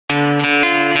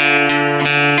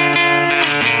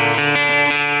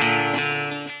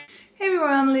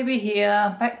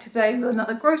back today with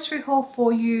another grocery haul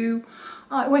for you.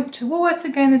 I went to Woolworths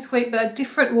again this week, but a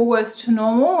different Woolworths to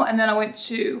normal, and then I went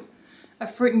to a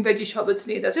fruit and veggie shop that's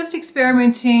near there. Just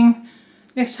experimenting.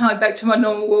 Next time back to my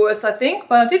normal Woolworths, I think,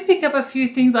 but I did pick up a few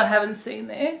things I haven't seen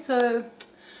there, so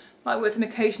might be worth an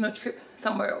occasional trip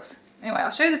somewhere else. Anyway, I'll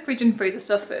show you the fridge and freezer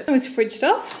stuff first. With fridge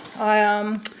stuff,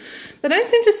 they don't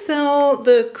seem to sell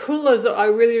the coolers that I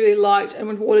really liked and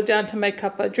would water down to make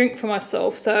up a drink for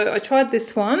myself. So I tried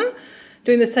this one,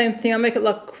 doing the same thing. I make it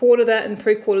like quarter that and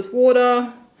 3/4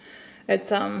 water. It's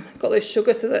got less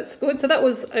sugar, so that's good. So that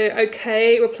was a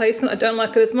okay replacement. I don't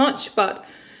like it as much, but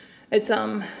it's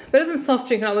better than soft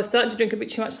drink, and I was starting to drink a bit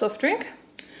too much soft drink.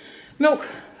 Milk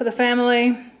for the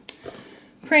family,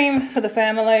 cream for the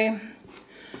family,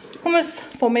 hummus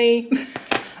for me.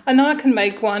 I know I can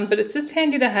make one, but it's just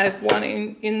handy to have one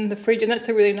in the fridge, and that's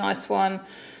a really nice one.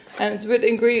 And the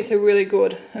ingredients are really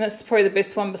good, and that's probably the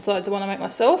best one besides the one I make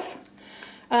myself.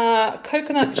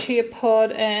 Coconut chia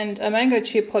pod and a mango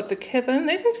chia pod for Kevin.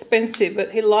 These are expensive,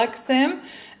 but he likes them.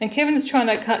 And Kevin is trying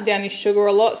to cut down his sugar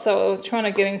a lot, so I'm trying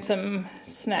to get him some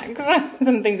snacks,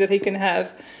 some things that he can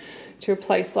have to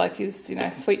replace like his, you know,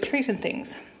 sweet treat and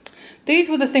things. These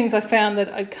were the things I found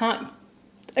that I can't.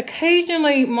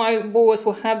 Occasionally my Woolworths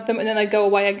will have them and then they go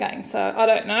away again, so I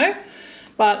don't know.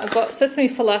 But I've got sesame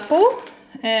falafel,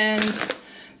 and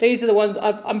these are the ones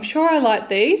I'm sure I like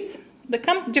these. They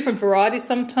come in different varieties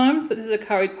sometimes, but this is a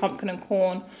curried pumpkin and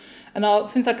corn. And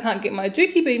since I can't get my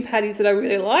dookie bean patties that I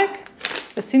really like,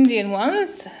 the Indian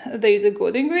ones, these are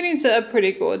good. The ingredients are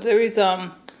pretty good. There is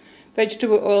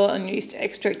vegetable oil and yeast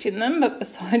extract in them, but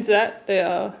besides that, they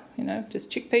are, you know, just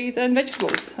chickpeas and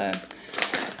vegetables. So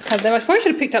have them. I probably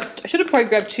should have picked up. I should have probably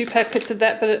grabbed 2 packets of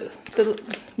that, but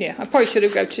yeah, I probably should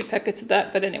have grabbed 2 packets of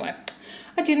that. But anyway,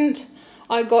 I didn't.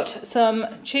 I got some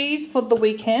cheese for the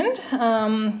weekend.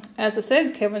 As I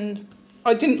said, Kevin,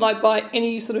 I didn't like buy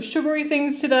any sort of sugary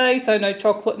things today, so no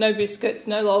chocolate, no biscuits,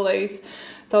 no lollies.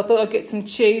 So I thought I'd get some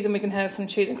cheese and we can have some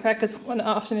cheese and crackers for an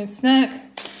afternoon snack.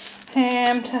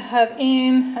 Ham to have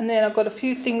in, and then I've got a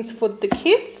few things for the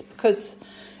kids because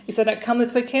if they don't come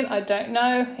this weekend, I don't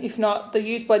know. If not, the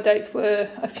use by dates were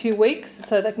a few weeks,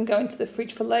 so they can go into the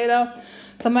fridge for later.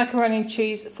 Some macaroni and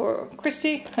cheese for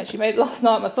Christy. Actually made it last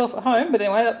night myself at home, but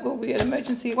anyway, that will be an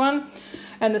emergency one.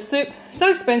 And the soup, so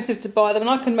expensive to buy them,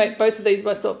 and I can make both of these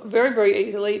myself very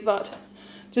easily, but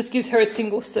just gives her a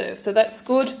single serve, so that's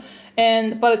good.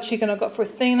 And the buttered chicken I got for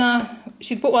Athena.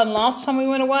 She bought one last time we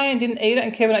went away and didn't eat it,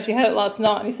 and Kevin actually had it last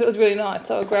night and he said it was really nice,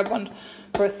 so I grabbed one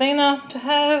for Athena to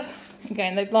have.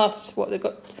 Again, they last, what, they've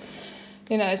got,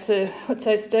 you know, it's the, what's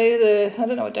today's day, I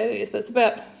don't know what day it is, but it's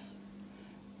about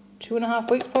 2.5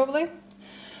 weeks probably.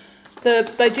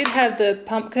 They did have the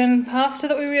pumpkin pasta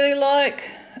that we really like.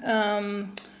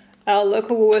 Our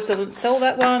local Woolworths doesn't sell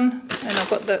that one, and I've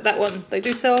got that one they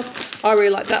do sell. I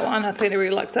really like that one. Athena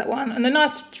really likes that one, and they're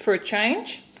nice for a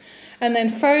change. And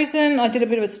then frozen, I did a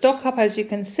bit of a stock up, as you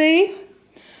can see.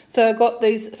 So I got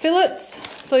these fillets,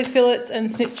 soy fillets and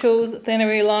schnitzel Athena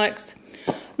really likes.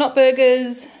 Not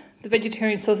burgers, the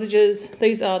vegetarian sausages.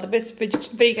 These are the best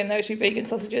vegan, they're actually vegan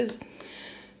sausages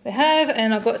they have.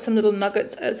 And I've got some little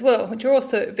nuggets as well, which are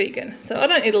also vegan. So I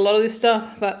don't eat a lot of this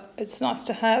stuff, but it's nice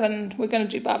to have, and we're going to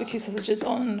do barbecue sausages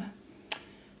on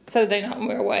Saturday night when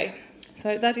we're away.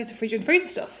 So that is the fridge and freezer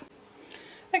stuff.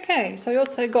 Okay, so we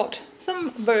also got some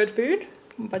bird food,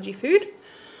 budgie food.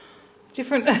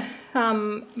 Different bags.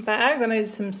 I needed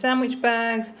some sandwich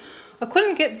bags. I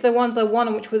couldn't get the ones I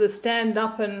wanted, which were the stand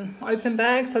up and open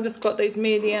bags, so I just got these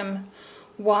medium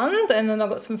ones, and then I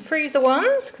got some freezer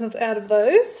ones because it's out of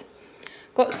those.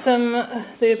 Got some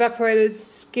the evaporated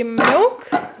skim milk.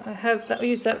 I have that. I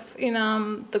use that in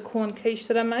the corn quiche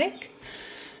that I make.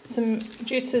 Some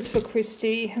juices for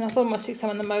Christy, and I thought I might stick some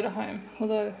in the motorhome,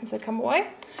 although if they come away.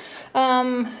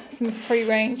 Some free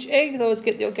range eggs. I always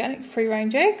get the organic free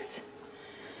range eggs.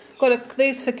 Got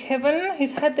these for Kevin.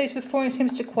 He's had these before and he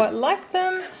seems to quite like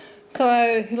them.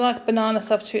 So he likes banana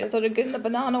stuff too. I thought I'd get the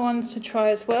banana ones to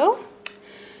try as well.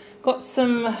 Got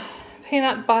some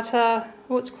peanut butter.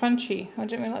 Oh, it's crunchy. I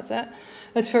didn't realise that.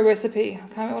 That's for a recipe. I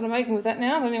can't remember what I'm making with that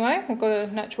now. But anyway, I've got a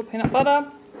natural peanut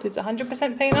butter. It's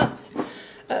 100% peanuts.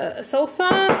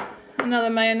 Salsa.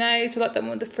 Another mayonnaise. We like that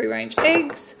one with the free range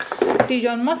eggs.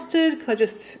 Dijon mustard,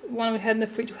 because one we had in the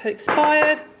fridge had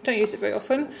expired. Don't use it very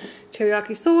often.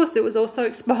 Teriyaki sauce, it was also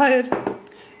expired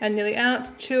and nearly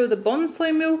out. 2 of the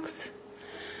bonsai milks.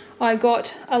 I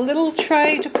got a little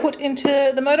tray to put into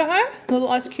the motorhome, a little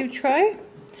ice cube tray,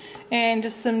 and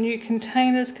just some new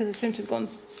containers because we seem to have gone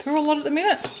through a lot at the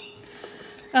minute.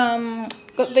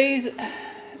 Got these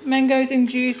mangoes in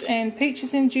juice and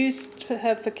peaches in juice to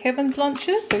have for Kevin's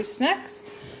lunches, so snacks.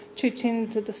 2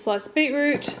 tins of the sliced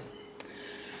beetroot.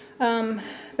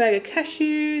 Bag of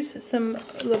cashews, some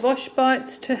lavash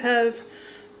bites to have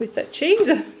with that cheese.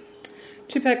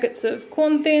 2 packets of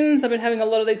corn thins. I've been having a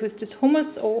lot of these with just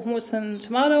hummus or hummus and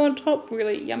tomato on top,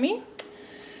 really yummy.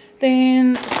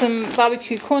 Then some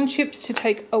barbecue corn chips to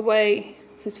take away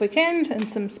this weekend, and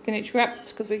some spinach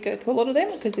wraps because we go through a lot of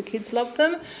them because the kids love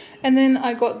them. And then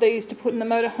I got these to put in the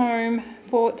motorhome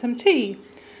for some tea.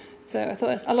 So I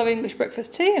thought, I love English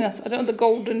breakfast tea, and I don't know what the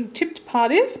golden tipped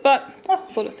part is, but I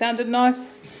thought it sounded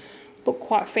nice. Looked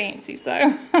quite fancy, so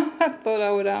I thought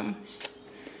I would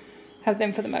have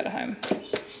them for the motorhome.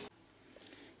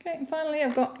 Okay, and finally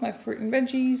I've got my fruit and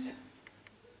veggies.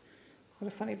 Got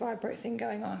a funny vibrate thing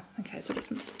going on. Okay, so there's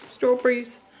some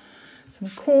strawberries, some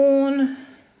corn,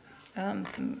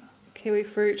 some kiwi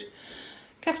fruit,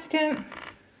 capsicum,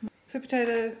 sweet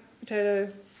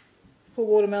potato, full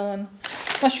watermelon,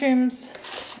 mushrooms,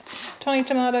 tiny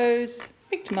tomatoes,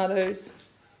 big tomatoes,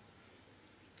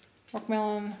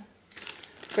 rockmelon,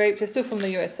 grapes. They're still from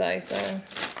the USA, so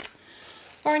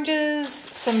oranges,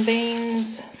 some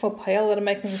beans for paella that I'm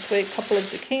making this week, a couple of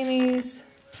zucchinis.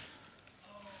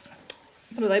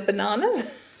 What are they?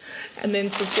 Bananas. And then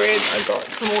for bread, I got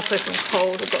from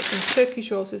Coles. I've got some turkey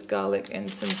rolls with garlic and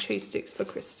some cheese sticks for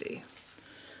Christy.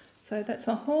 So that's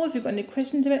my haul. If you've got any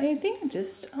questions about anything,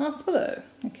 just ask below.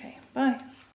 Okay, bye.